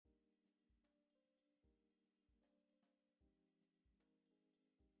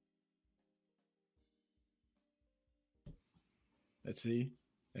Let's see.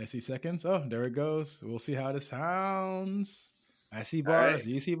 I see seconds. Oh, there it goes. We'll see how this sounds. I see All right. bars.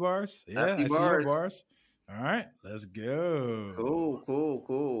 Do you see bars? I Yeah, see I see your bars. bars. All right, let's go. Cool, cool,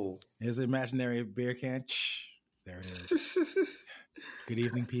 cool. Here's an imaginary beer can. There it is. Good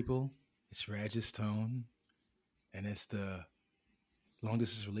evening, people. It's Regis Tone, and it's the long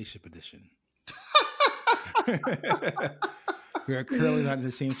distance relationship edition. We are currently not in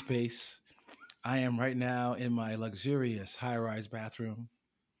the same space. I am right now in my luxurious high rise bathroom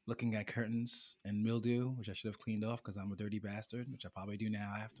looking at curtains and mildew, which I should have cleaned off because I'm a dirty bastard, which I probably do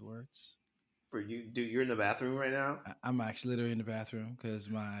now afterwards. For you, dude, you're in the bathroom right now? I'm actually literally in the bathroom because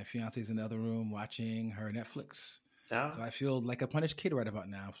my fiance's in the other room watching her Netflix. Yeah. So I feel like a punished kid right about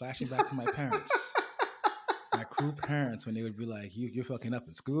now, flashing back to my parents. My crew parents, when they would be like, you're fucking up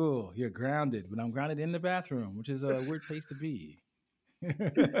in school, you're grounded. But I'm grounded in the bathroom, which is a weird place to be.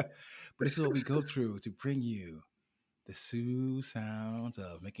 But this is what we go through to bring you the Sue sounds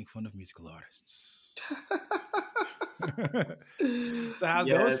of making fun of musical artists. So how's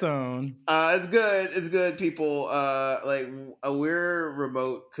Ghost Stone? It's good. It's good, people. We're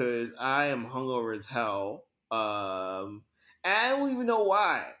remote because I am hungover as hell. And I don't even know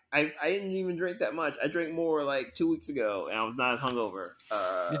why. I didn't even drink that much. I drank more like 2 weeks ago, and I was not as hungover.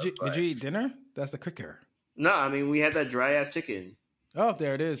 Did you eat dinner? That's the quicker. No, I mean we had that dry ass chicken. Oh,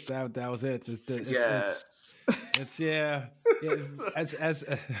 there it is. That was it. It's yeah. As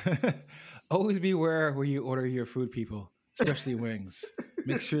always beware where you order your food, people, especially wings.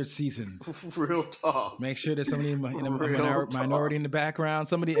 Make sure it's seasoned. Real talk. Make sure there's somebody in a minority in the background,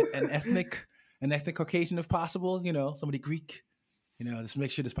 somebody an ethnic Caucasian if possible. Somebody Greek. Just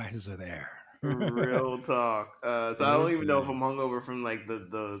make sure the spices are there. Real talk. So I don't even know if I'm hungover from like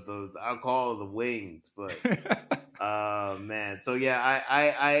the alcohol of the wings, but man. So yeah,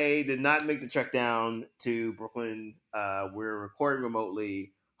 I did not make the trek down to Brooklyn. We're recording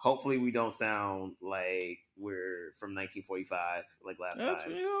remotely. Hopefully we don't sound like we're from 1945 like last time.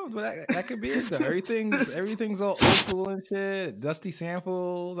 But that could be it though. Everything's all old school and shit. Dusty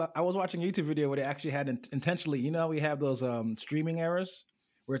samples. I was watching a YouTube video where they actually had intentionally. We have those streaming errors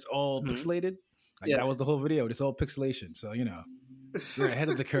where it's all pixelated. That was the whole video. It's all pixelation. So we're ahead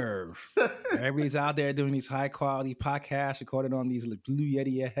of the curve. Everybody's out there doing these high quality podcasts recorded on these Blue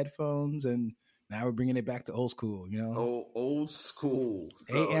Yeti headphones, and now we're bringing it back to old school. Old school.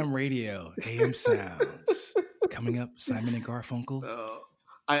 AM radio, AM sounds. Coming up, Simon and Garfunkel.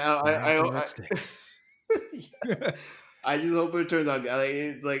 I just hope it turns out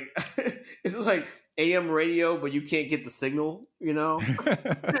it's like AM radio, but you can't get the signal.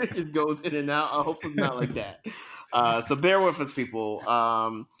 It just goes in and out. I hope it's not like that. So bear with us, people.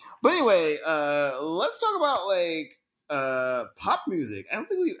 But anyway, let's talk about pop music. I don't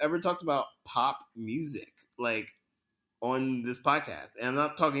think we've ever talked about pop music on this podcast. And I'm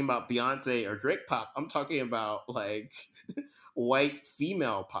not talking about Beyonce or Drake pop. I'm talking about white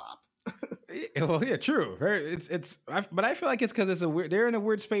female pop. Well, yeah, true. But I feel like it's because they're in a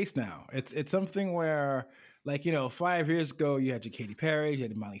weird space now. It's something where 5 years ago you had your Katy Perry, you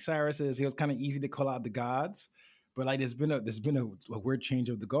had the Miley Cyrus's. It was kind of easy to call out the gods, but there's been a weird change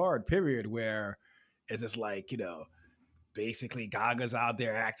of the guard period where it's just basically Gaga's out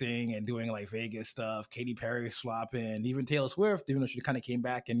there acting and doing Vegas stuff. Katy Perry swapping, even Taylor Swift, even though she kind of came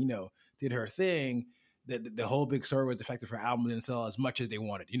back and did her thing. The whole big story was the fact that her album didn't sell as much as they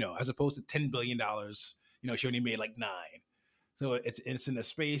wanted, as opposed to $10 billion, she only made 9. So it's in a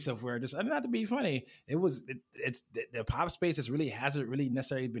space of where not to be funny, it's the pop space hasn't really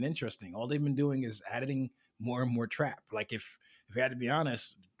necessarily been interesting. All they've been doing is adding more and more trap. If you had to be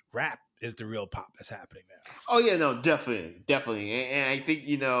honest, rap is the real pop that's happening now. Oh yeah, no, definitely. And I think,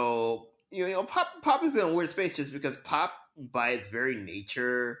 pop is in a weird space just because pop by its very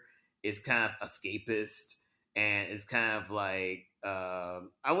nature is kind of escapist, and it's kind of I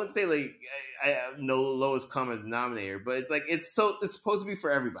wouldn't say I have no lowest common denominator, but it's supposed to be for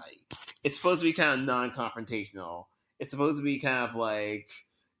everybody. It's supposed to be kind of non-confrontational. It's supposed to be kind of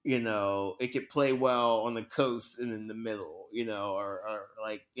it could play well on the coast and in the middle, or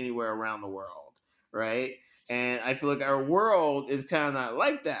anywhere around the world, right? And I feel like our world is kind of not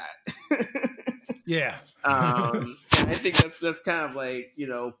like that. Yeah. And I think that's kind of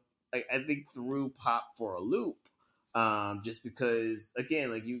I think threw pop for a loop, just because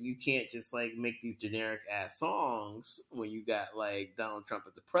again, you can't just make these generic ass songs when you got Donald Trump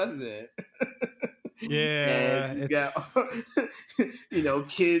as the president. Yeah, and you got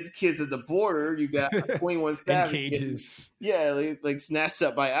kids at the border. You got 21 Savage in cages. Snatched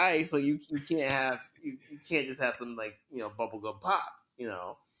up by ICE. You can't just have some bubblegum pop.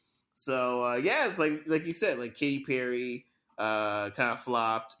 So it's like you said, Katy Perry. kind of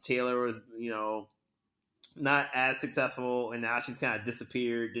flopped. Taylor was, not as successful, and now she's kind of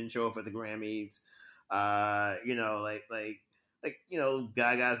disappeared. Didn't show up at the Grammys.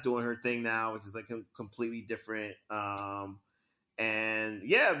 Gaga's doing her thing now, which is like completely different. And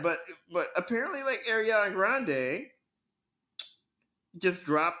yeah, but apparently, like Ariana Grande just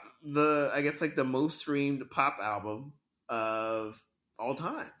dropped the most streamed pop album of all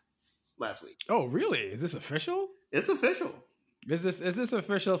time last week. Oh, really? Is this official? It's official. Is this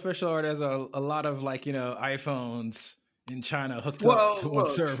official, or there's a lot of iPhones in China hooked Well, up to one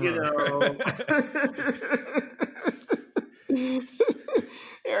look, server?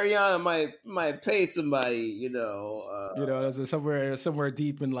 Ariana might pay somebody, there's somewhere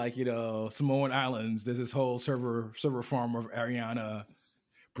deep in Samoan Islands. There's this whole server farm of Ariana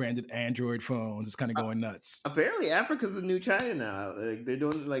branded Android phones. It's kind of going nuts. Apparently, Africa's the new China now. Like they're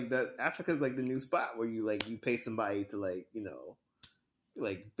doing that. Africa's like the new spot where you pay somebody to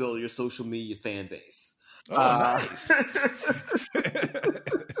build your social media fan base. Oh, nice.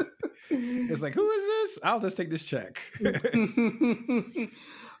 It's like, who is this? I'll just take this check.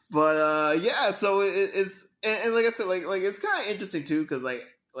 But yeah, so it's and like I said, like it's kind of interesting too, because like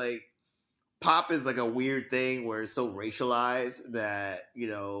pop is like a weird thing where it's so racialized that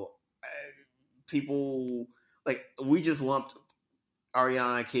people we just lumped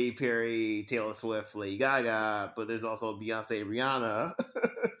Ariana, Katy Perry, Taylor Swift, Lady Gaga, but there's also Beyonce, Rihanna.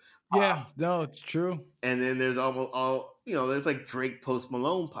 Yeah, no, it's true. And then there's there's like Drake, Post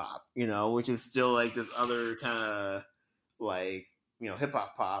Malone pop, which is still like this other kind of hip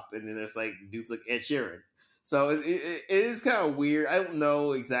hop pop. And then there's like dudes like Ed Sheeran. So it is kind of weird. I don't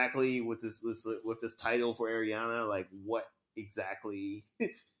know exactly with this title for Ariana, like what exactly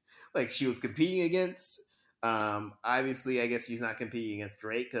she was competing against. Obviously, I guess she's not competing against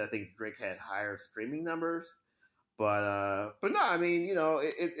Drake because I think Drake had higher streaming numbers. But no, I mean,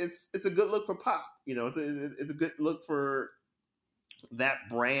 it's a good look for pop. It's a good look for that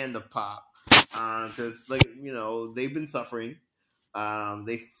brand of pop because they've been suffering.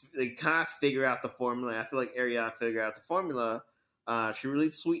 They kind of figure out the formula. I feel like Ariana figured out the formula. She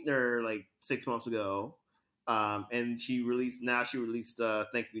released Sweetener 6 months ago, and she released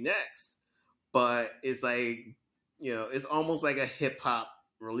Thank You Next. But it's it's almost like a hip hop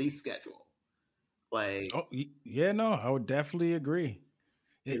release schedule. Oh yeah, no, I would definitely agree.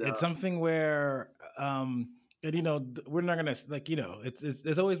 It's something where and we're not gonna it's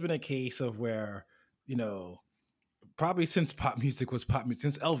there's always been a case of where probably since pop music was pop music,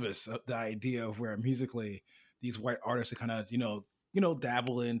 since Elvis, the idea of where musically these white artists are kind of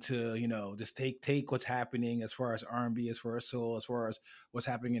dabble into just take what's happening as far as R&B, as far as soul, as far as what's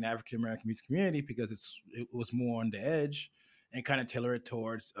happening in African American music community, because it was more on the edge, and kind of tailor it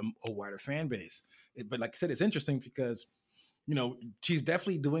towards a wider fan base. But like I said, it's interesting because she's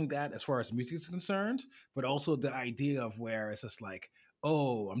definitely doing that as far as music is concerned, but also the idea of where it's just like,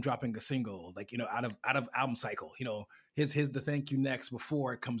 oh, I'm dropping a single, out of album cycle. Here's the Thank You Next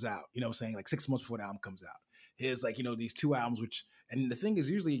before it comes out. I'm saying 6 months before the album comes out. Here's these two albums, and the thing is,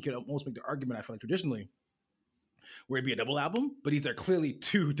 usually you can almost make the argument, I feel like traditionally, where it'd be a double album, but these are clearly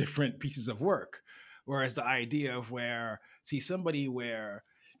two different pieces of work. Whereas the idea of where somebody where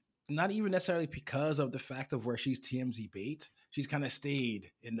not even necessarily because of the fact of where she's TMZ bait, she's kind of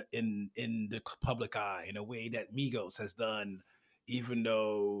stayed in the public eye in a way that Migos has done, even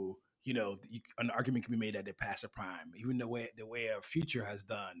though an argument can be made that they pass their prime, even the way Future has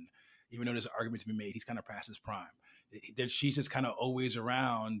done, even though there's an argument to be made, he's kind of past his prime. That she's just kind of always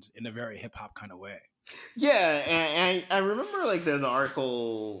around in a very hip hop kind of way. Yeah, and I remember there's an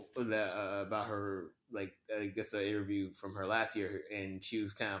article that about her, I guess an interview from her last year, and she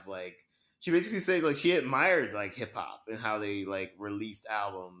was kind of she basically said she admired hip hop and how they released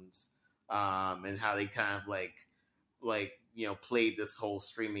albums, and how they kind of played this whole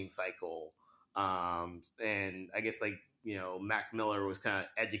streaming cycle, and I guess Mac Miller was kind of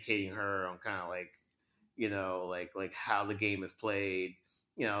educating her on kind of how the game is played.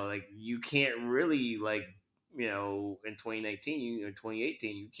 You can't really in 2019 or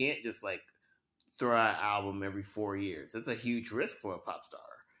 2018, you can't just throw out an album every 4 years. That's a huge risk for a pop star.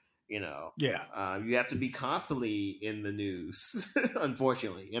 Yeah. You have to be constantly in the news.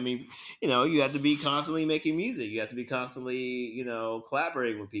 Unfortunately, I mean, you have to be constantly making music. You have to be constantly,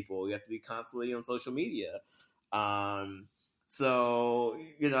 collaborating with people. You have to be constantly on social media. So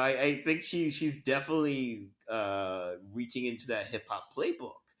I think she's definitely reaching into that hip hop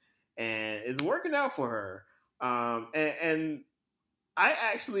playbook, and it's working out for her. And I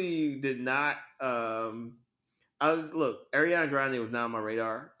actually did not. Ariana Grande was not on my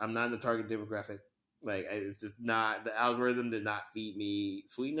radar. I'm not in the target demographic. Like it's just not, the algorithm did not feed me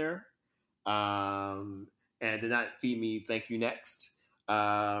Sweetener, and did not feed me Thank You Next.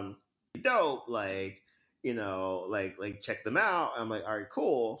 Dope, like like check them out. I'm like, all right,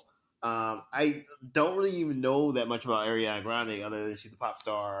 cool. I don't really even know that much about Ariana Grande other than she's a pop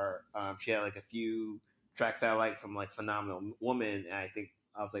star. She had like a few tracks I like from like Phenomenal Woman, and I think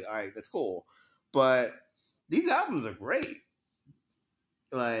I was like, all right, that's cool. But these albums are great.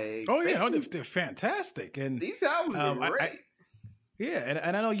 Like, Oh yeah, no, they're fantastic, and these albums are great. Yeah,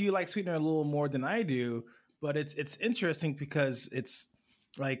 and I know you like Sweetener a little more than I do, but it's interesting because it's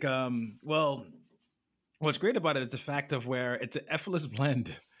like well, what's great about it is the fact of where it's an effortless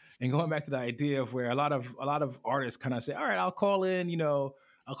blend. And going back to the idea of where a lot of artists kind of say, all right, I'll call in, I'll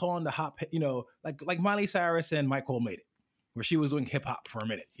call in the hop, like Miley Cyrus and Michael made it, where she was doing hip hop for a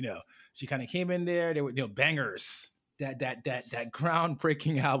minute. She kind of came in there. They were bangers. That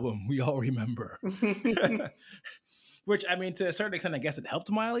groundbreaking album we all remember. Which, I mean, to a certain extent, I guess it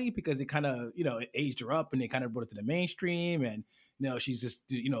helped Miley because it kind of, it aged her up and it kind of brought it to the mainstream. And, she's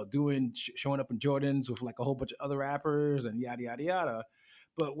just, showing up in Jordans with like a whole bunch of other rappers and yada, yada, yada.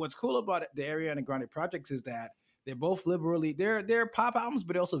 But what's cool about the Ariana Grande projects is that they're both they're pop albums,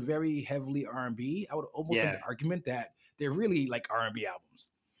 but also very heavily R&B. I would almost make the argument that they're really like R&B albums.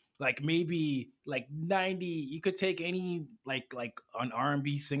 Like maybe like 90, you could take any like an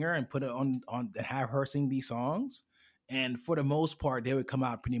R&B singer and put it on and have her sing these songs. And for the most part, they would come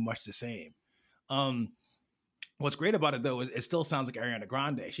out pretty much the same. What's great about it, though, is it still sounds like Ariana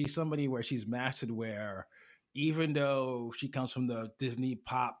Grande. She's somebody where she's mastered where even though she comes from the Disney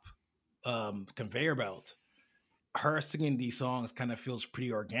pop conveyor belt, her singing these songs kind of feels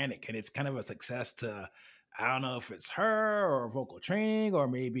pretty organic. And it's kind of a success to, I don't know if it's her or vocal training or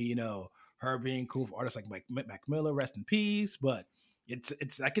maybe, her being cool for artists like Mac Miller, rest in peace. But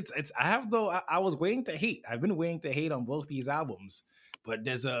I was waiting to hate. I've been waiting to hate on both these albums, but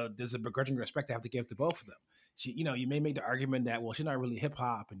there's a begrudging respect I have to give to both of them. She, you may make the argument that, well, she's not really hip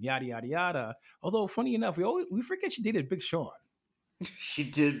hop and yada yada yada. Although funny enough, we forget she dated Big Sean. She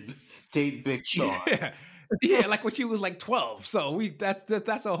did date Big Sean. Yeah, like when she was like 12. So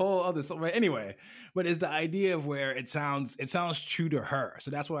that's a whole other story. But anyway, but it's the idea of where it sounds true to her. So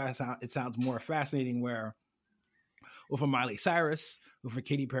that's why it sounds more fascinating where with a Miley Cyrus, with a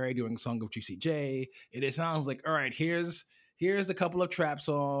Katy Perry doing a song with Juicy J, it sounds like, all right, here's a couple of trap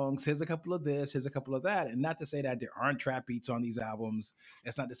songs, here's a couple of this, here's a couple of that. And not to say that there aren't trap beats on these albums.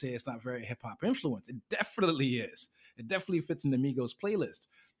 It's not to say it's not very hip-hop influence. It definitely is. It definitely fits in the Migos playlist,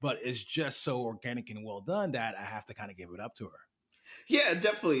 but it's just so organic and well done that I have to kind of give it up to her. Yeah,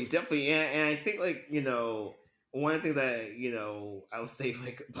 definitely. And I think like, one of the things that, I would say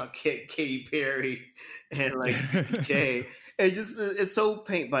like about Katy Perry and like Jay, it's so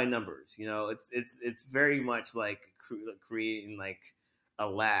paint by numbers, it's very much like creating like a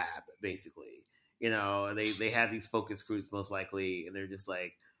lab basically, and they have these focus groups most likely, and they're just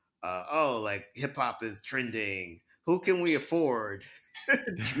like, like hip hop is trending. Who can we afford?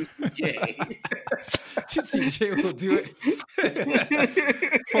 Juicy J. Juicy J will do it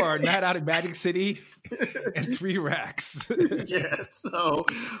for a night out in Magic City and 3 racks. Yeah. So,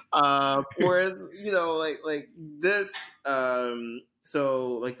 whereas like this,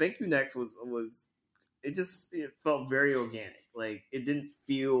 so like Thank You Next was it felt very organic. Like it didn't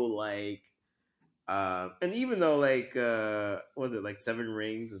feel like, and even though like was it like Seven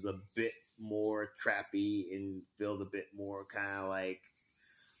Rings is a bit more trappy and feels a bit more kind of like,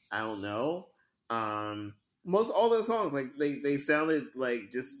 I don't know. Most all the songs like they sounded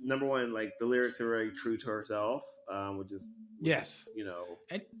like, just number one, like the lyrics are very true to herself, which is yes,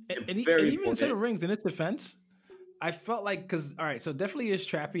 and even Seven Rings, in its defense, I felt like, because all right, so definitely is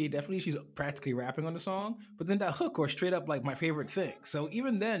trappy, definitely she's practically rapping on the song, but then that hook or straight up like my favorite thing. So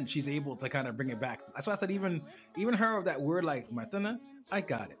even then she's able to kind of bring it back. That's why I said even her of that word like Martina, I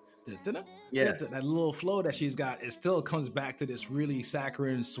got it. Yeah, that little flow that she's got, it still comes back to this really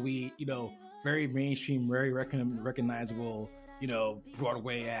saccharine, sweet, very mainstream, very recognizable,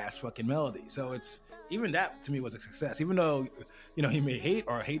 Broadway ass fucking melody. So it's even that to me was a success. Even though, he may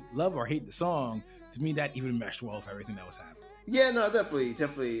love or hate the song, to me that even meshed well with everything that was happening. Yeah, no,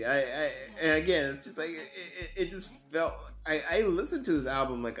 definitely. I and again, it's just like it just felt. I listened to this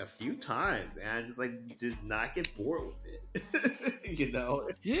album like a few times, and I just like did not get bored with it.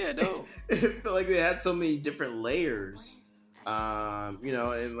 Yeah, no. It felt like they had so many different layers.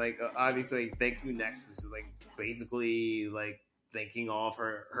 And like obviously, like, Thank You Next is just like basically like thanking all of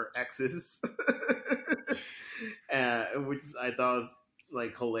her exes, which I thought was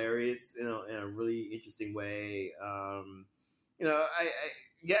like hilarious, in a really interesting way. I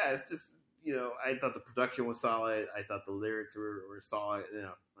it's just I thought the production was solid. I thought the lyrics were solid, and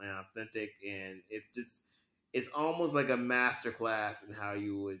authentic, and it's almost like a masterclass in how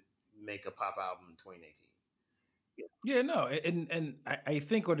you would make a pop album in 2019. Yeah, no, and I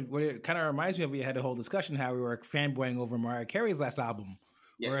think what it kind of reminds me of, we had a whole discussion how we were fanboying over Mariah Carey's last album,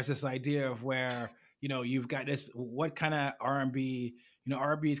 where it's this idea of where you've got this, what kind of R&B,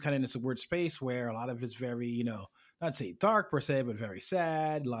 R&B is kind of in this weird space where a lot of it's very not say dark per se, but very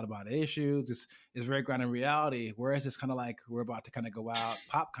sad, a lot about issues. It's very grounded in reality, whereas it's kind of like we're about to kind of go out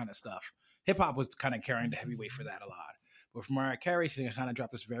pop kind of stuff. Hip hop was kind of carrying the heavyweight for that a lot, but for Mariah Carey, she kind of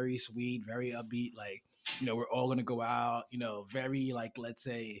dropped this very sweet, very upbeat, like we're all gonna go out, very like, let's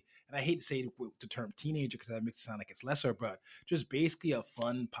say, and I hate to say the term teenager because that makes it sound like it's lesser, but just basically a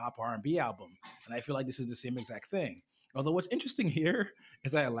fun pop R&B album. And I feel like this is the same exact thing. Although what's interesting here,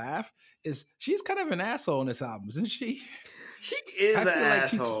 as I laugh, is she's kind of an asshole in this album, isn't she? She is an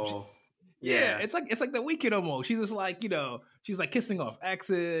asshole. Yeah, it's like The Weeknd almost. She's just like, she's like kissing off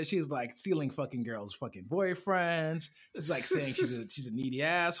exes. She's like stealing fucking girls' fucking boyfriends. She's like saying she's a needy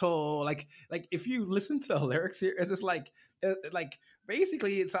asshole. Like if you listen to the lyrics here, it's just like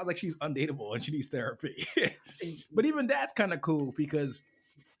basically it sounds like she's undateable and she needs therapy. But even that's kind of cool because,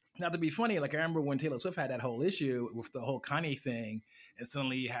 not to be funny, like I remember when Taylor Swift had that whole issue with the whole Kanye thing, and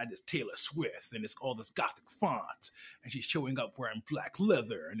suddenly you had this Taylor Swift and it's all this gothic font, and she's showing up wearing black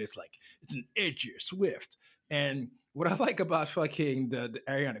leather, and it's like it's an edgier Swift. And what I like about fucking the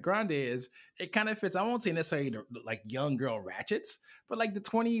Ariana Grande is it kind of fits. I won't say necessarily like young girl ratchets, but like the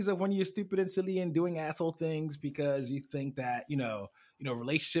 20s of when you're stupid and silly and doing asshole things because you think that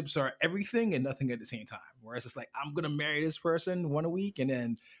relationships are everything and nothing at the same time. Whereas it's like, I'm gonna marry this person one a week, and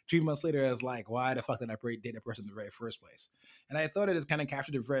then 3 months later, it's like, why the fuck did I date that person in the very first place? And I thought it has kind of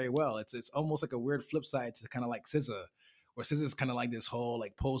captured it very well. It's almost like a weird flip side to kind of like SZA, where SZA's kind of like this whole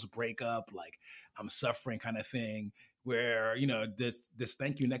like post breakup, like I'm suffering kind of thing. Where this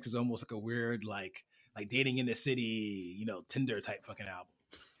Thank You Next is almost like a weird like dating in the city, Tinder type fucking album.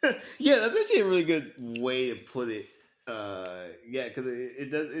 Yeah, that's actually a really good way to put it. Yeah, because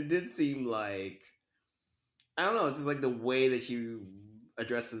it did seem like, I don't know, just like the way that she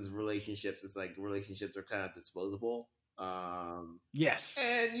addresses relationships. It's like relationships are kind of disposable. Yes,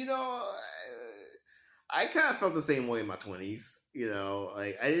 and I kind of felt the same way in my 20s.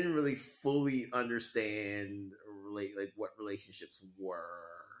 Like I didn't really fully understand what relationships were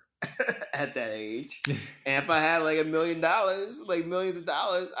at that age. And if I had like $1 million, like millions of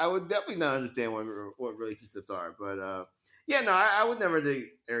dollars, I would definitely not understand what relationships are. But I would never date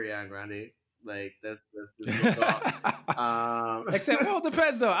Ariana Grande. Like that's except, well, it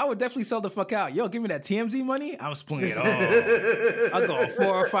depends though. I would definitely sell the fuck out. Yo, give me that TMZ money. I'm splitting it all. I'll go on 4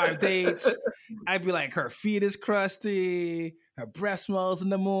 or 5 dates. I'd be like, her feet is crusty, her breath smells in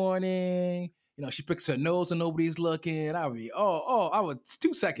the morning. She picks her nose and nobody's looking. I would be, I would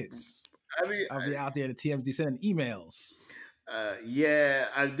 2 seconds. I'll be out there to TMZ sending emails. Yeah,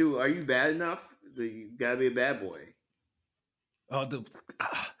 I do. Are you bad enough? You gotta be a bad boy.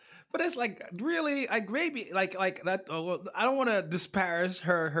 But it's like really, like maybe like that. Well, I don't want to disparage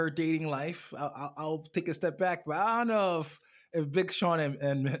her dating life. I'll take a step back, but I don't know if Big Sean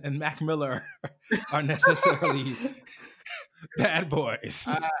and Mac Miller are necessarily bad boys.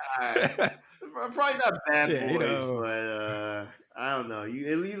 Probably not bad boys, but I don't know. You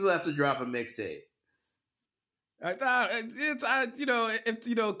at least have to drop a mixtape. I thought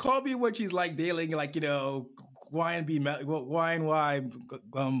if call me what she's like dealing, like YNW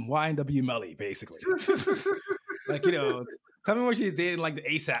Melly, basically. Like tell me when she's dating like the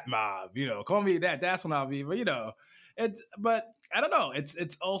ASAP mob. Call me that. That's when I'll be. But but I don't know.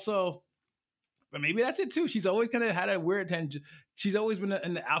 It's also. But maybe that's it too. She's always kind of had a weird tension. She's always been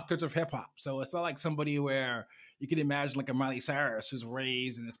in the outskirts of hip hop. So it's not like somebody where you can imagine like a Miley Cyrus who's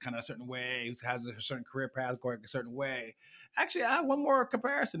raised in this kind of a certain way, who has a certain career path going a certain way. Actually, I have one more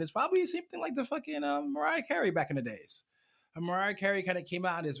comparison. It's probably the same thing like the fucking Mariah Carey back in the days. Mariah Carey kind of came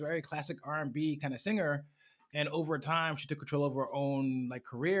out as very classic R&B kind of singer. And over time, she took control of her own like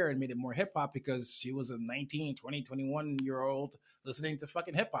career and made it more hip hop because she was a 19, 20, 21-year-old listening to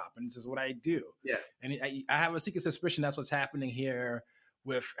fucking hip hop. And this is what I do. Yeah. And I have a secret suspicion that's what's happening here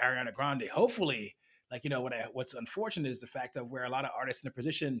with Ariana Grande. Hopefully, like, what's unfortunate is the fact of where a lot of artists in a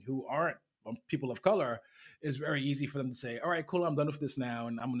position who aren't people of color, is very easy for them to say, all right, cool, I'm done with this now.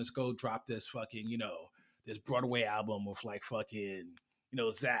 And I'm going to go drop this fucking, this Broadway album with like fucking,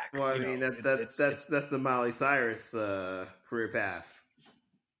 Zach. Well, I mean, that's the Miley Cyrus career path.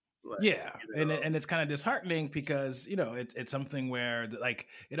 Like, Yeah, you and know, and it's kind of disheartening because it's something where like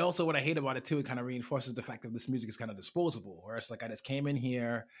it also what I hate about it too, it kind of reinforces the fact that this music is kind of disposable, where it's like I just came in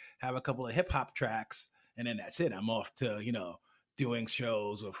here, have a couple of hip hop tracks, and then that's it. I'm off to doing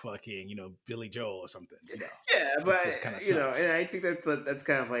shows with fucking Billy Joel or something. yeah, but It's just kind of and sucks. I think that's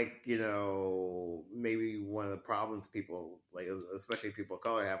kind of like maybe one of the problems people like, especially people of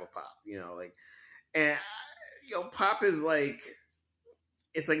color, have a pop. Like, and pop is like,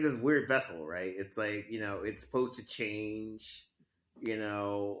 it's like this weird vessel, right? It's like, it's supposed to change.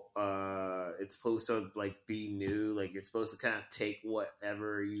 It's supposed to like be new. Like, you're supposed to kind of take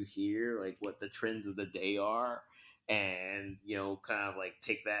whatever you hear, like what the trends of the day are, and kind of like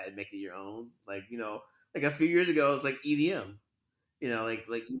take that and make it your own. Like a few years ago, it's like EDM. Like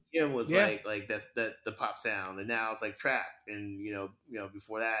EDM was Yeah, like that's the pop sound, and now it's like trap, and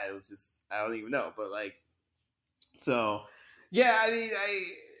before that it was just, I don't even know, but like, so, yeah, I mean,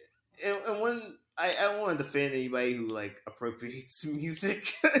 and when I don't want to defend anybody who like appropriates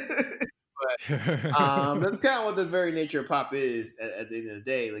music, but that's kind of what the very nature of pop is at the end of the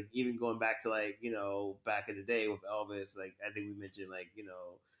day. Like, even going back to like back in the day with Elvis, like I think we mentioned like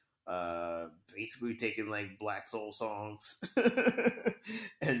basically taking like black soul songs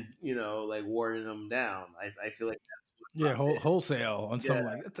and like watering them down. I feel like that's what yeah, pop is. wholesale on Yeah, some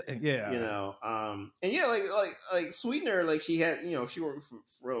like yeah. and yeah, like Sweetener, like she had, she worked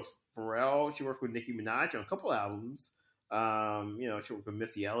for Pharrell, she worked with Nicki Minaj on a couple albums. She worked with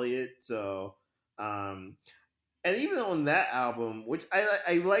Missy Elliott, so and even on that album, which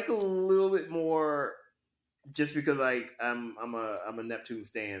I like a little bit more, just because like I'm a Neptune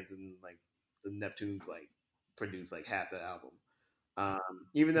stans, and like the Neptunes like produce like half the album.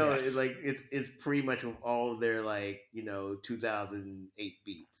 Even though Yes. it's pretty much of all of their like 2008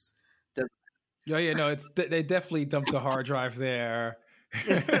 beats. Yeah, yeah, no, they definitely dumped a hard drive there.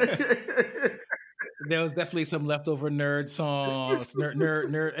 There was definitely some leftover nerd songs,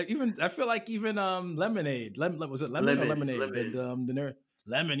 nerd. Even I feel like even Lemonade, was it Lemon or Lemonade? Lemon. The nerd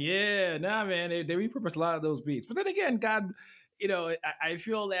Lemon, yeah. Nah, man, they repurposed a lot of those beats. But then again, God, I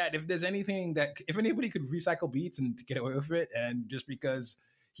feel that if there's anything that if anybody could recycle beats and get away with it, and just because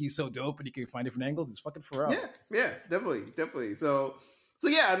he's so dope and he can find different angles, it's fucking Pharrell. Yeah, definitely. So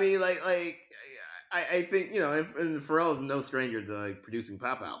yeah, I mean, like I think and Pharrell is no stranger to like producing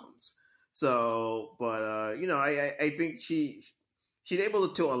pop albums. So, but I think she's able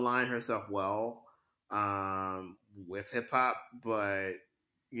to align herself well with hip hop, but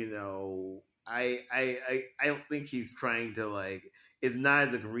I don't think she's trying to like. It's not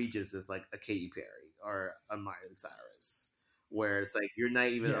as egregious as like a Katy Perry or a Miley Cyrus, where it's like you're not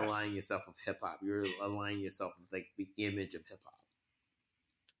even aligning Yes, yourself with hip hop. You're aligning yourself with like the image of hip hop,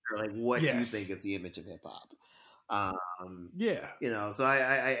 or like what you think yes, is the image of hip hop. yeah. So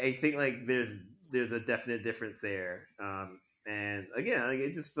I think like there's a definite difference there. And again, like,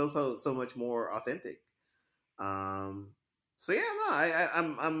 it just feels so much more authentic. Um, so yeah,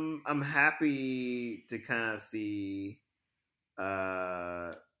 no, I'm happy to kind of see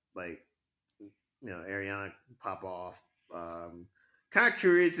like Ariana pop off. Kind of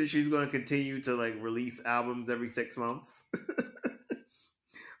curious if she's going to continue to like release albums every 6 months.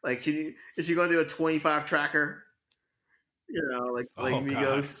 Like, is she going to do a 25 tracker? Like Oh God.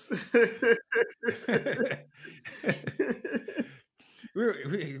 Migos.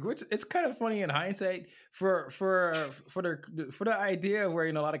 Which it's kind of funny in hindsight for the idea where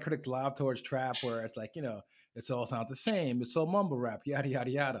a lot of critics lob towards trap, where it's like it all sounds the same, it's so mumble rap, yada yada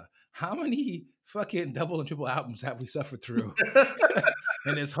yada. How many fucking double and triple albums have we suffered through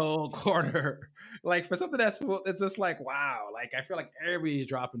in this whole quarter? Like, for something it's just like, wow, like I feel like everybody's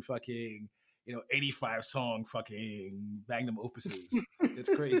dropping fucking 85 song fucking magnum opuses. It's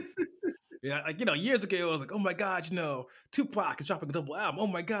crazy. Yeah, like years ago, it was like, oh my god, Tupac is dropping a double album. Oh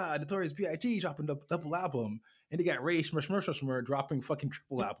my god, Notorious B.I.G. dropping a double album, and they got Ray Shmur dropping fucking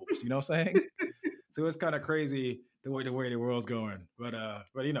triple albums. You know what I'm saying? So it's kind of crazy the way the world's going. But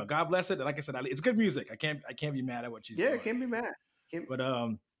God bless it. Like I said, it's good music. I can't be mad at what she's Yeah, doing. can't be mad. But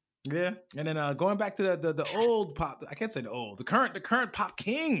yeah. And then going back to the old pop, I can't say the old, the current pop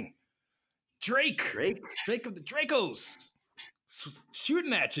king, Drake of the Dracos,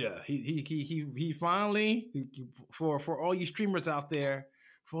 shooting at you. He finally, for all you streamers out there,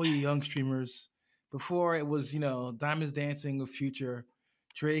 for all you young streamers, before it was Diamonds Dancing with Future,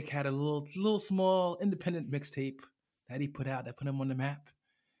 Drake had a little small independent mixtape that he put out that put him on the map,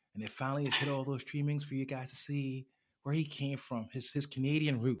 and it finally hit all those streamings for you guys to see where he came from, his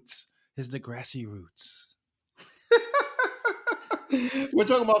Canadian roots, his Degrassi roots. We're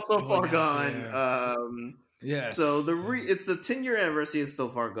talking about So Far Going out Gone. there. So Yes. it's the 10-year anniversary of So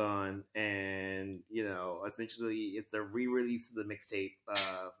Far Gone, and essentially it's a re-release of the mixtape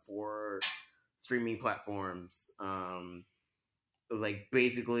for streaming platforms. Like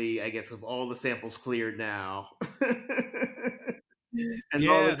basically, I guess with all the samples cleared now, and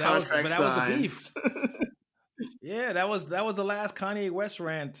all the Yeah, but contract that was the beef. signs. Yeah, that was the last Kanye West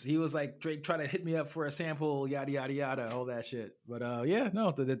rant. He was like, Drake tried to hit me up for a sample, yada yada yada, all that shit. But yeah,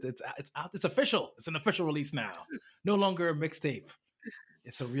 no, it's out. It's official. It's an official release now. No longer a mixtape.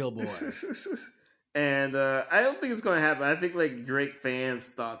 It's a real boy. And I don't think it's going to happen. I think like Drake fans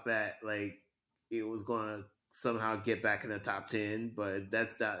thought that like it was going to somehow get back in the top 10, but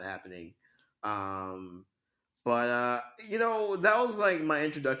that's not happening. Um, but that was like my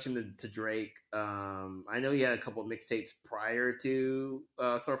introduction to Drake. I know he had a couple of mixtapes prior to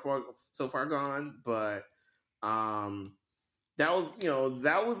So Far Gone, but that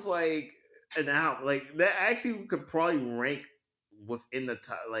was like an album like that actually could probably rank within the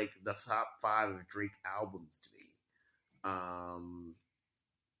top, like the top 5 of Drake albums to me.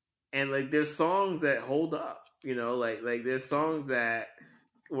 And like there's songs that hold up, like there's songs that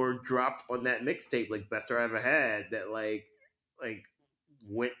were dropped on that mixtape, like Best I Ever Had, that like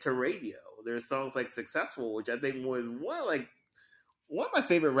went to radio. There's songs like Successful, which I think was one of my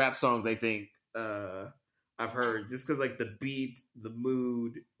favorite rap songs. I think I've heard, just because like the beat, the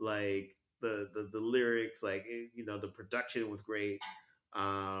mood, like the lyrics, like the production was great.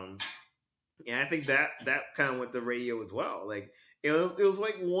 And I think that kind of went to radio as well. Like it was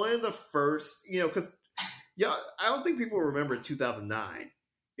like one of the first, because I don't think people remember 2009.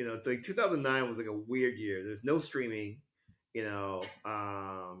 Like 2009 was like a weird year. There's no streaming,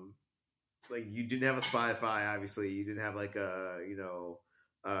 like you didn't have a Spotify, obviously. You didn't have like a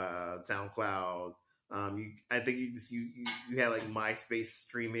SoundCloud. I think you had like MySpace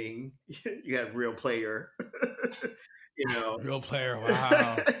streaming. You had Real Player. Real Player.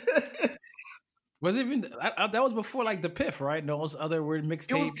 Wow. Was it even that was before like the Piff, right? Those other word It was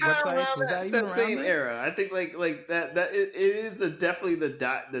mixtape kind of websites. around Was that even that around same then? era. I think like that it is definitely the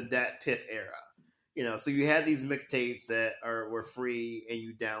Dat Piff era. So you had these mixtapes that were free and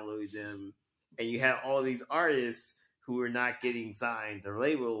you downloaded them, and you had all these artists who were not getting signed or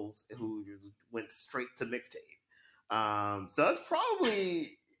labels who just went straight to mixtape. So that's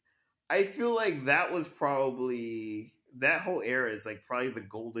probably, I feel like that was probably, that whole era is like probably the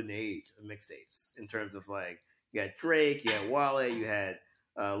golden age of mixtapes, in terms of like you had Drake, you had Wale, you had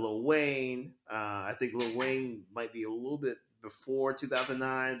Lil Wayne. I think Lil Wayne might be a little bit before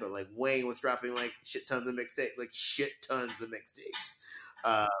 2009, but like Wayne was dropping like shit tons of mixtapes.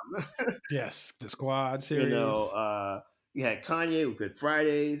 Yes, the Squad series. You had Kanye with Good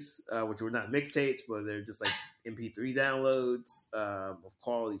Fridays, which were not mixtapes, but they're just like MP3 downloads of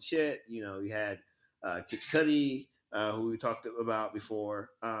quality shit. You had Kid Cudi, who we talked about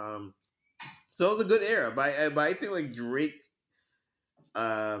before. So it was a good era, but I think like Drake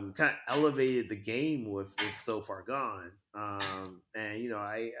kind of elevated the game with So Far Gone. And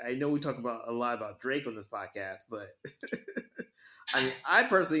I know we talk about a lot about Drake on this podcast, but I mean, I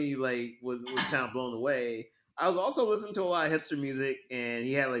personally like was kind of blown away. I was also listening to a lot of hipster music, and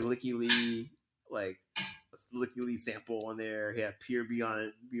he had like Licky Lee sample on there. He had Pure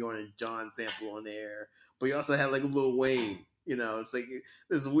Beyond and John sample on there, but he also had like Lil Wayne. It's like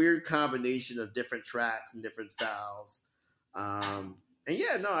this weird combination of different tracks and different styles. And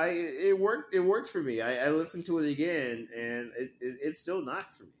yeah, no, it worked. It works for me. I listened to it again, and it still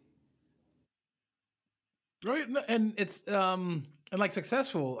knocks for me. Right, and it's and like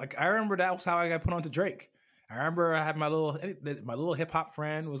Successful. Like I remember that was how I got put onto Drake. I remember I had my little hip hop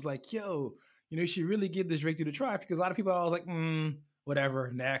friend was like, "Yo, you should really give this Drake to the try," because a lot of people I was like, whatever,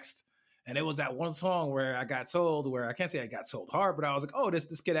 next. And it was that one song where I got sold. Where I can't say I got sold hard, but I was like, "Oh,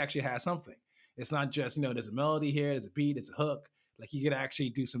 this kid actually has something. It's not just there's a melody here, there's a beat, there's a hook. Like he could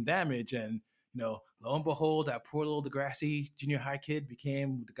actually do some damage." And lo and behold, that poor little Degrassi junior high kid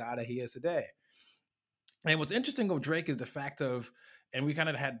became the guy that he is today. And what's interesting with Drake is the fact of, and we kind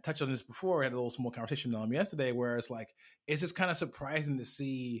of had touched on this before. We had a little small conversation on him yesterday, where it's like it's just kind of surprising to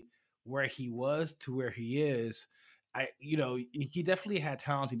see where he was to where he is. He definitely had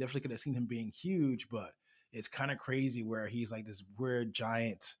talent. He definitely could have seen him being huge, but it's kind of crazy where he's like this weird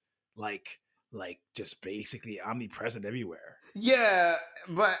giant, like just basically omnipresent everywhere. Yeah,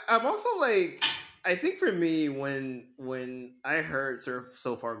 but I'm also like, I think for me, when I heard Surf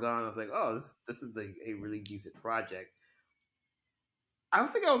So Far Gone, I was like, oh, this is a really decent project. I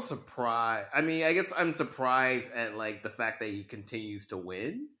don't think I was surprised. I mean, I guess I'm surprised at like the fact that he continues to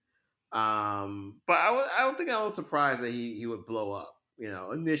win. But I don't think I was surprised that he would blow up,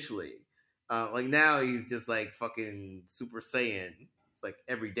 initially. Like now he's just like fucking Super Saiyan like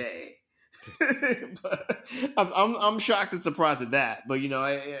every day. But I'm shocked and surprised at that. But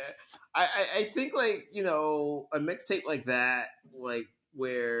I think like a mixtape like that, like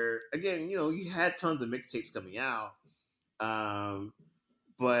where again you had tons of mixtapes coming out,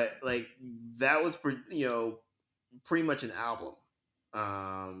 but like that was pretty much an album.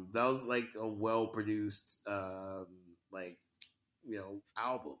 That was like a well produced like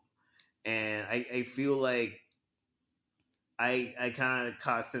album, and I feel like I kind of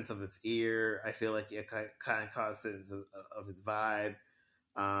caught a sense of his ear. I feel like it kind of caught a sense of his vibe.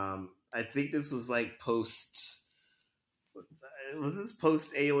 I think this was like post. Was this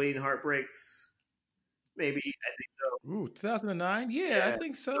post 808 and Heartbreaks? Maybe I think so. Ooh, 2009. Yeah, I Yeah.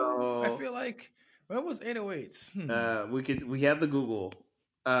 think so. I So feel like when was 808s? we have the Google.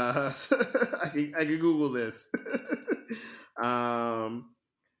 I can Google this. um.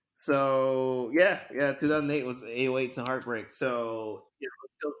 So yeah, 2008 was 808s and Heartbreak. So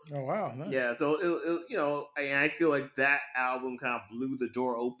Oh wow, nice. yeah, so I feel like that album kind of blew the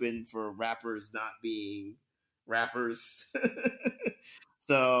door open for rappers not being rappers.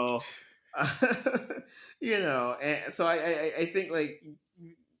 So and so I think like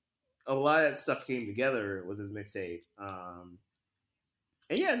a lot of that stuff came together with his mixtape. And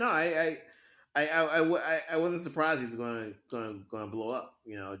yeah, no, I wasn't surprised he's going to blow up.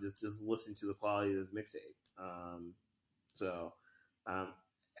 Just listen to the quality of this mixtape. So um,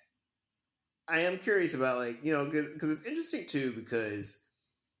 I am curious about like because it's interesting too because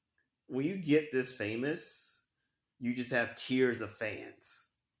when you get this famous, you just have tiers of fans.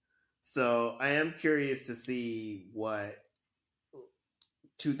 So I am curious to see what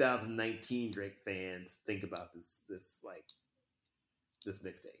 2019 Drake fans think about this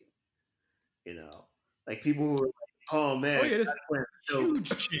mixtape. Like people who are like, "Oh man, Oh yeah, this huge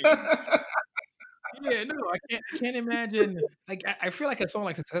change. Yeah, no, I can't imagine. Like, I feel like a song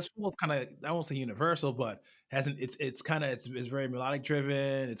like "Successful" is kind of, I won't say universal, but hasn't. It's kind of it's very melodic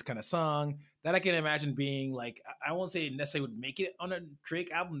driven. It's kind of sung that I can imagine being like. I won't say it necessarily would make it on a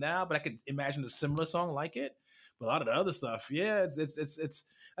Drake album now, but I could imagine a similar song like it. But a lot of the other stuff, yeah, it's.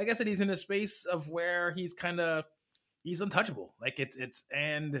 Like I said, he's in a space of where he's untouchable. Like it's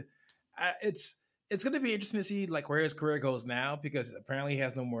going to be interesting to see like where his career goes now because apparently he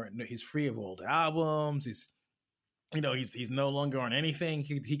has no more. He's free of old albums. He's no longer on anything.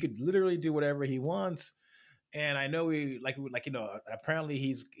 He could literally do whatever he wants. And I know apparently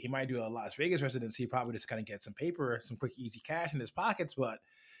he might do a Las Vegas residency, probably just kind of get some paper, some quick easy cash in his pockets. But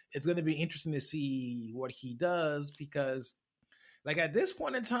it's going to be interesting to see what he does because like at this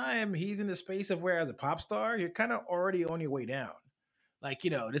point in time, he's in the space of where as a pop star, you're kind of already on your way down. Like,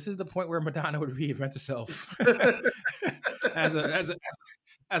 this is the point where Madonna would reinvent herself as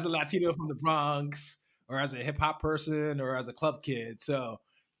a Latino from the Bronx, or as a hip hop person, or as a club kid. So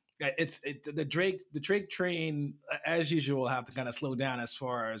the Drake train, as usual, have to kind of slow down as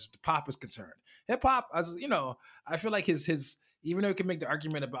far as pop is concerned. Hip hop, as I feel like his even though you can make the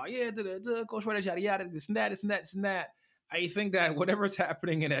argument about Ghost Rider, yada yada, this and that, this and that, this and that. I think that whatever's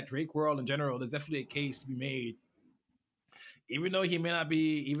happening in that Drake world in general, there's definitely a case to be made. Even though he may not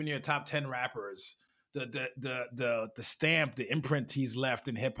be even your top 10 rappers, the stamp, the imprint he's left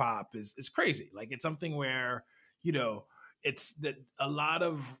in hip hop is crazy. Like it's something where, it's that a lot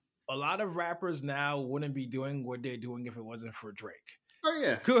of rappers now wouldn't be doing what they're doing if it wasn't for Drake. Oh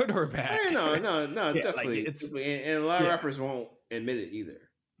yeah, good or bad. No, yeah, definitely. Like and a lot of rappers won't admit it either.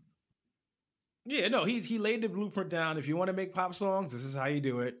 Yeah, no, he laid the blueprint down. If you want to make pop songs, this is how you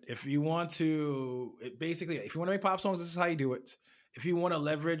do it. If you want to, if you want to make pop songs, this is how you do it. If you want to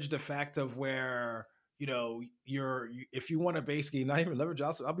leverage the fact of where if you want to basically not even leverage,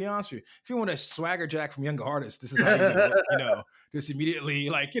 I'll be honest with you. If you want to swagger jack from younger artists, this is how you do it. Just immediately,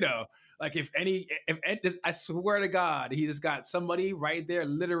 like if I swear to God, he just got somebody right there,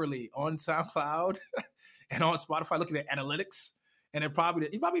 literally on SoundCloud and on Spotify, looking at analytics. And he probably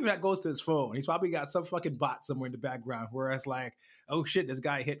even that goes to his phone. He's probably got some fucking bot somewhere in the background where it's like, oh shit, this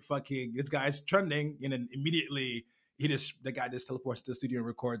guy's trending, and then immediately the guy just teleports to the studio and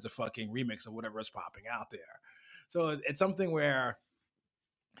records a fucking remix of whatever is popping out there. So it's something where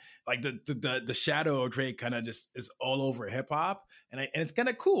like the shadow of Drake kind of just is all over hip hop, and it's kind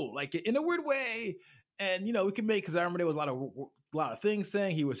of cool, like in a weird way. And we can make, because I remember there was a lot of things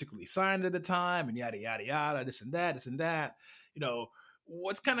saying he was secretly signed at the time, and yada yada yada, this and that.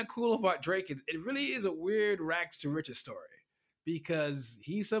 What's kind of cool about Drake is it really is a weird rags to riches story, because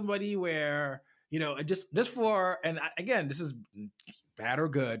he's somebody where, just for, and again, this is bad or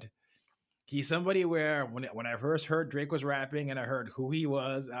good, he's somebody where when I first heard Drake was rapping and I heard who he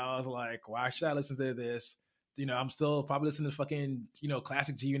was, I was like, why should I listen to this? I'm still probably listening to fucking,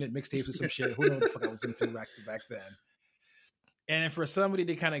 classic G Unit mixtapes or some shit. Who knows what the fuck I was listening to back then. And for somebody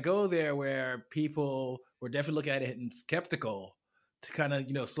to kind of go there where people were definitely looking at it and skeptical to kind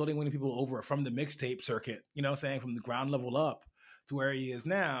of, slowly winning people over from the mixtape circuit, saying from the ground level up to where he is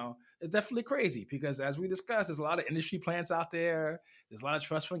now, is definitely crazy because as we discussed, there's a lot of industry plants out there. There's a lot of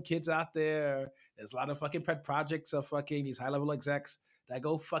trust fund kids out there. There's a lot of fucking pet projects of fucking these high level execs that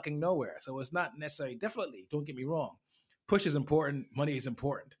go fucking nowhere. So it's not necessarily, definitely, don't get me wrong. Push is important. Money is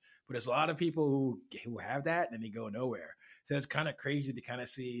important. But there's a lot of people who have that and they go nowhere. So it's kind of crazy to kind of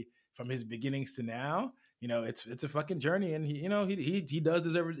see from his beginnings to now. It's a fucking journey, and he does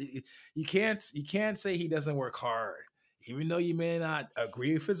deserve it. You can't say he doesn't work hard, even though you may not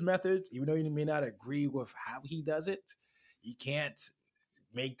agree with his methods, even though you may not agree with how he does it. You can't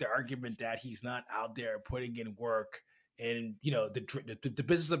make the argument that he's not out there putting in work and the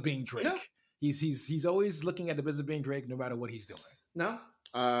business of being Drake. No. He's always looking at the business of being Drake, no matter what he's doing. No,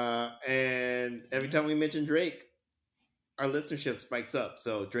 and every time we mention Drake, our listenership spikes up.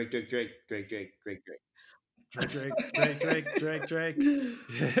 So Drake.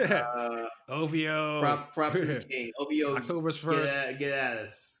 OVO. Props to the king. OVO. October's 1st. Get at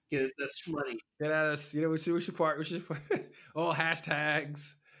us. Get us money. Get at us. We should part. All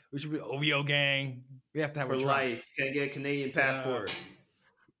hashtags. We should be OVO gang. We have to have for life. Can I get a Canadian passport?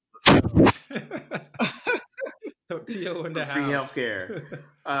 Tio in the free house. Healthcare.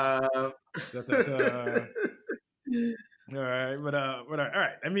 All right, but all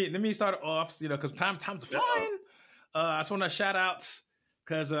right. Let me start off, because time's flying. I just want to shout out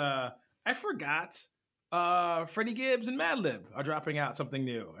because I forgot Freddie Gibbs and Madlib are dropping out something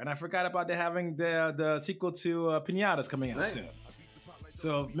new, and I forgot about they having the sequel to Pinatas coming out soon.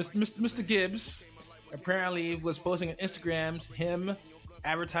 So Mr. Gibbs apparently was posting on Instagram him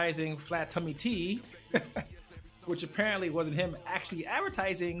advertising Flat Tummy Tea, which apparently wasn't him actually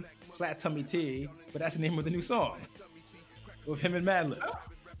advertising Flat Tummy Tea, but that's the name of the new song with him and Madlib,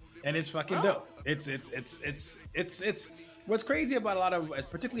 and it's fucking dope. It's what's crazy about a lot of,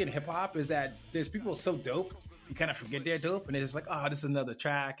 particularly in hip hop, is that there's people so dope you kind of forget they're dope, and it's like, oh, this is another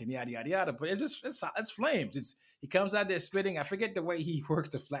track and yada yada yada. But it's flames. He comes out there spitting. I forget the way he works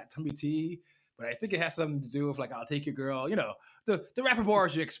the Flat Tummy Tea, but I think it has something to do with like, I'll take your girl, the rapper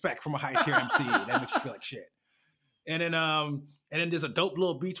bars you expect from a high tier MC that makes you feel like shit. And then there's a dope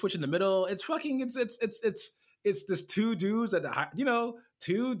little beat switch in the middle. It's fucking it's this two dudes at the high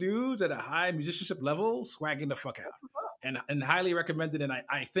musicianship level swagging the fuck out, and highly recommended. And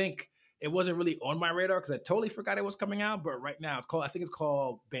I think it wasn't really on my radar because I totally forgot it was coming out. But right now I think it's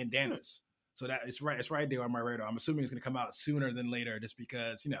called Bandanas. So that it's right there on my radar. I'm assuming it's gonna come out sooner than later, just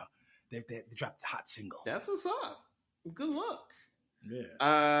because they dropped the hot single. That's what's up. Good luck.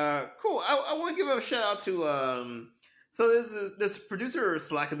 Yeah. Cool. I want to give a shout out to so there's this producer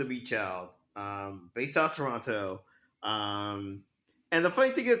Slack of the Beat Child, based out of Toronto. And the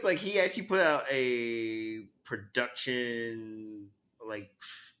funny thing is, like, he actually put out a production like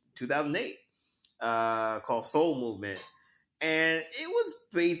 2008 called Soul Movement, and it was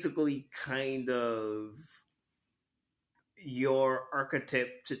basically kind of your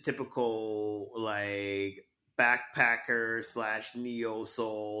archetypical like backpacker / neo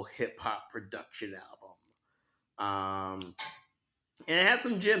soul hip hop production album. And it had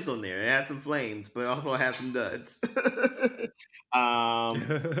some gems on there. It had some flames, but also had some duds.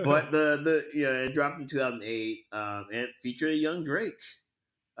 But it dropped in 2008, and it featured a young Drake.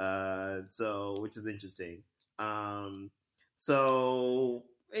 Which is interesting. So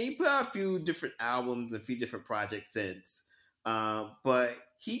and he put out a few different albums, a few different projects since. But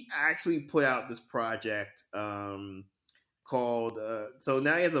he actually put out this project called. So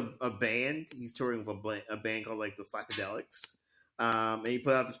now he has a band. He's touring with a band called like the Psychedelics. And he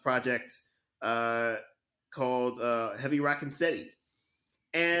put out this project called Heavy Rockin' Steady.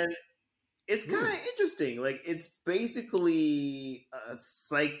 And it's kind of interesting. Like, it's basically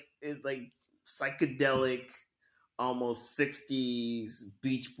psychedelic, almost 60s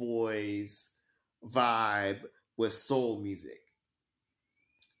Beach Boys vibe with soul music.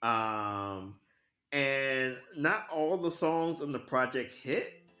 And not all the songs on the project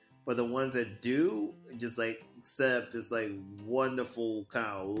hit, but the ones that do just like set up this like wonderful kind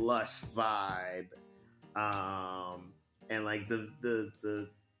of lush vibe. And like the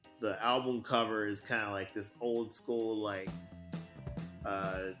album cover is kind of like this old school like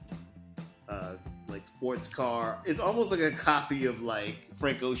sports car. It's almost like a copy of like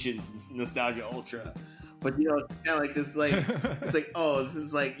Frank Ocean's Nostalgia Ultra, But it's kind of like this, like it's like, oh, this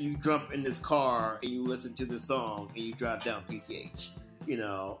is like you jump in this car and you listen to this song and you drive down PCH,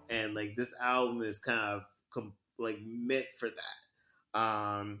 and like this album is kind of like meant for that.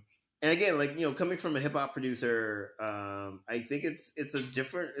 And again, like coming from a hip hop producer, I think it's a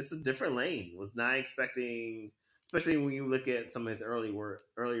different lane. Was not expecting, especially when you look at some of his earlier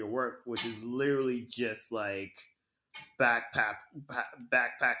work, which is literally just like backpacker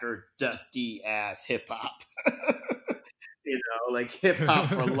dusty ass hip hop. Like hip hop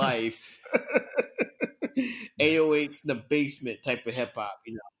for life. 808's in the basement type of hip hop.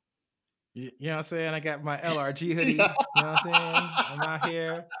 You know what I'm saying? I got my LRG hoodie. You know what I'm saying? I'm out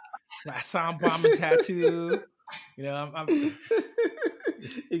here. My sound bombing tattoo. I'm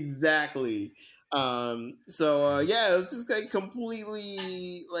exactly. So yeah, it was just like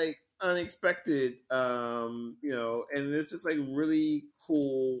completely like unexpected. And it's just like really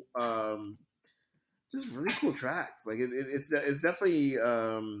cool. Just really cool tracks. Like it's definitely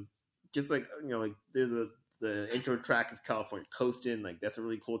just like like there's the intro track is California Coastin'. Like that's a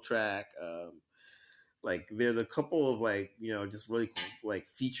really cool track. Like there's a couple of like just really cool like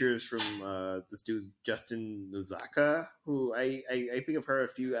features from this dude Justin Nozaka, who I think I've heard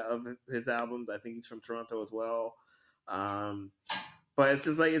a few of his albums. I think he's from Toronto as well. But it's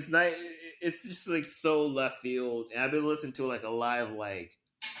just like it's just like so left field. And I've been listening to like a lot of like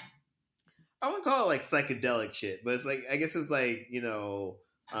I wouldn't call it like psychedelic shit, but it's like I guess it's like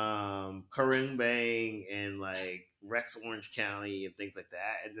Karim Bang and like Rex Orange County and things like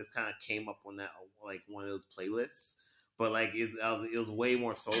that, and just kind of came up on that like one of those playlists. But like it was way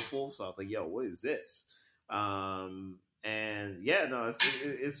more soulful, so I was like, "Yo, what is this?" And yeah, no,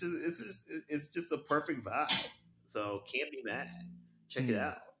 it's just a perfect vibe. So can't be mad. Check it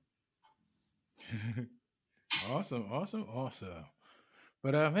out. Awesome.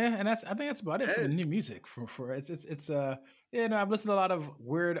 But man, and I think that's about it for the new music. For it's I've listened to a lot of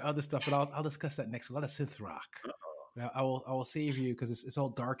weird other stuff, but I'll discuss that next week. A lot of synth rock. I will save you because it's all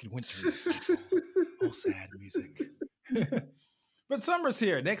dark and wintry, all sad music. But summer's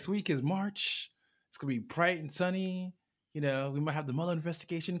here. Next week is March. It's gonna be bright and sunny. We might have the Mueller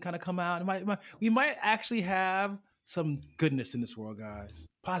investigation kind of come out. We might actually have some goodness in this world, guys.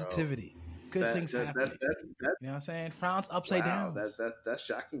 Positivity. Good things happening. You know what I'm saying? Frowns upside down. That's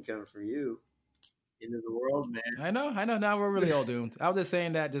shocking coming from you. Into the world, man. I know. Now we're really all doomed. I was just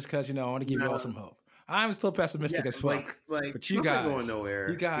saying that just because, I want to give you all some hope. I'm still pessimistic as fuck. But you guys, not going nowhere.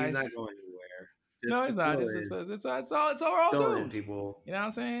 You guys, he's not going anywhere. No, he's not. It's all we're all doomed. People. You know what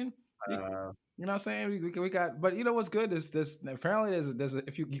I'm saying? You know what I'm saying? We got, but you know what's good is this. Apparently, there's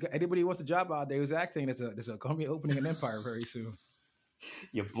if you anybody wants a job out there who's acting, there's a company opening an Empire very soon.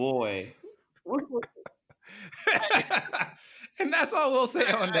 Your boy. And that's all we'll say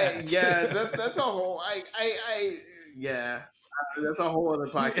on that. Yeah, that's a whole. Yeah, that's a whole other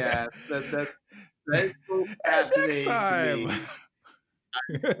podcast. That's so fascinating to me.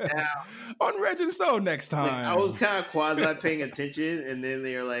 On Reg and So next time. Like, I was kind of quasi paying attention, and then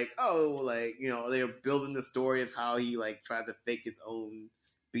they were like, "Oh, like they were building the story of how he like tried to fake his own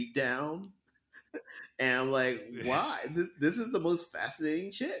beatdown." And I'm like, why? This is the most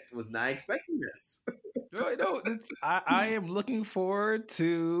fascinating shit. Was not expecting this. I am looking forward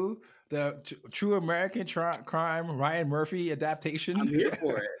to the True American Crime Ryan Murphy adaptation. I'm here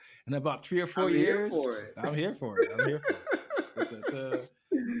for it. In about 3 or 4 years. I'm here for it.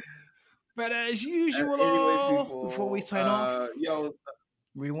 But as usual, anyway, people, before we sign off,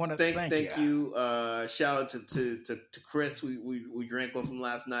 we want to thank you. Shout out to Chris. We drank with him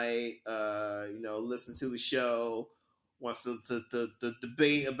last night. Listen to the show. Wants to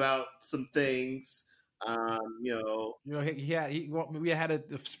debate about some things. We had a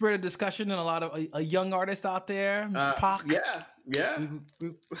spirited discussion and a lot of a young artist out there, Mr. Pac. Yeah.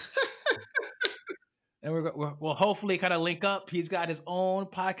 And we'll hopefully kind of link up. He's got his own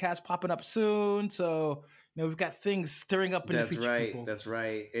podcast popping up soon, so. We've got things stirring up in the future. People. That's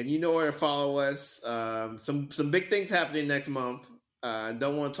right. And you know where to follow us. Some big things happening next month. I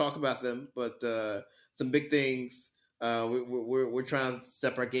don't want to talk about them, but some big things. We're trying to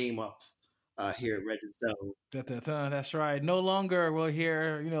step our game up here at Reg and So. That's right. No longer we'll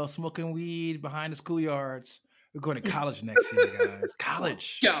hear smoking weed behind the schoolyards. We're going to college next year, guys.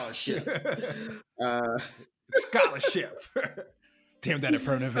 Scholarship. Scholarship. Damn that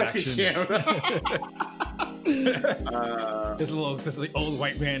affirmative action. There's a old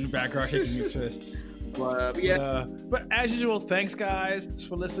white man in the background shaking his fists. But as usual, thanks guys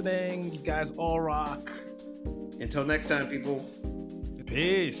for listening. You guys all rock. Until next time, people.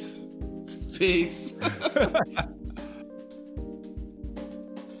 Peace.